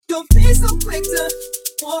Don't be so quick to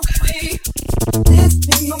walk away. This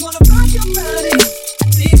me, I wanna rock your body.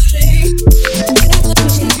 Please stay.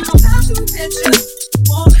 You don't have to admit you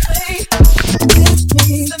walk away. This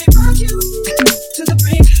me, let me rock you to the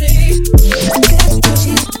break of day. This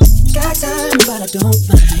me, got time, but I don't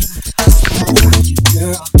mind. I just wanna rock you,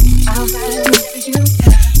 girl. I'll have whatever you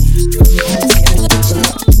got. Come on, tell me, girl. So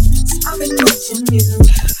I've been watching you.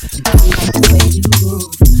 I like the way you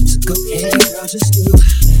move. So go ahead, girl, just do that.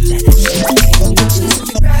 So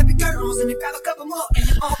you grab your girls and you grab a couple more, and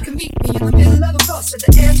you all can meet me in the middle of the course. At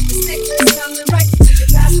the end of the stick, it's smelling right. So you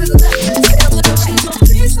pass to the left and you sail to the right. Don't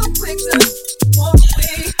be so quick to walk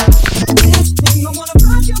away. This me, I wanna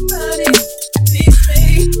rock your body. Please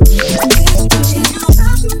stay. This me, you don't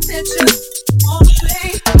have to admit you walk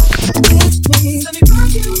away. This me, let me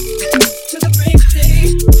rock you to the break of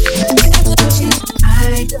day.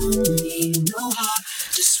 I don't need no heart,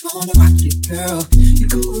 just wanna rock you, girl. You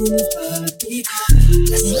can move, but be calm.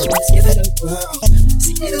 Let's give it a whirl.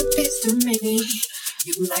 See, it appears to me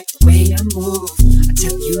you like the way I move. I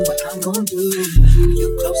tell you what I'm gonna do. Pull you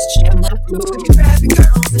close to share my groove. So you grab your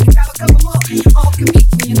girls and you grab a couple more. You all can meet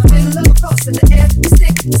me in the middle of the course. At the end of the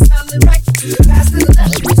stick, it's smelling right. You pass to the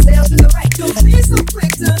left and you sail to the right. Don't be so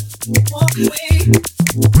quick to walk away.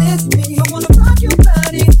 This me, I wanna rock your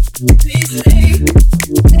body. Please stay.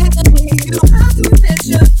 This me, you don't have to admit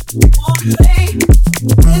you walk away.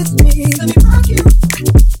 This me, let me rock you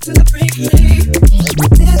to the break of day.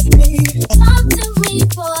 This me, talk to me,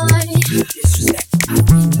 boy. Disrespect, I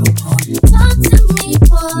mean no harm. Talk to me,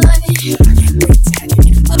 boy. I can't wait to have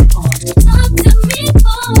you in my arms. Talk to me,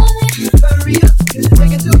 boy. Hurry up, 'cause it's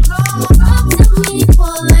taking too long. Talk to me,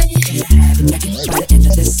 boy. And I have it ready by the end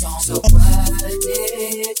of this song. So what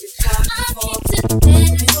did you come I for?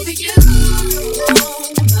 came to dance Over with you, you.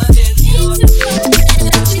 loving you. Came to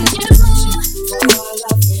dance with you. All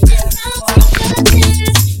I feel And I'll take the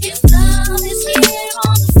chance if love is here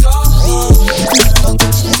on the floor.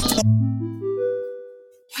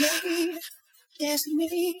 Hey, it's me.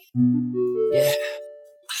 Yeah.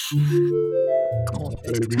 Come on,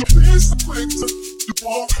 baby. Dance the quick to you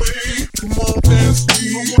walk away. Come on, dance me.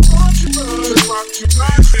 I wanna rock you right, rock you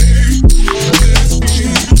right, hey. Come on, dance me.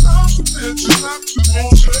 You have to dance, you have to,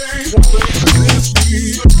 won't change. Baby, dance me.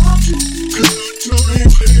 I rock you, 'cause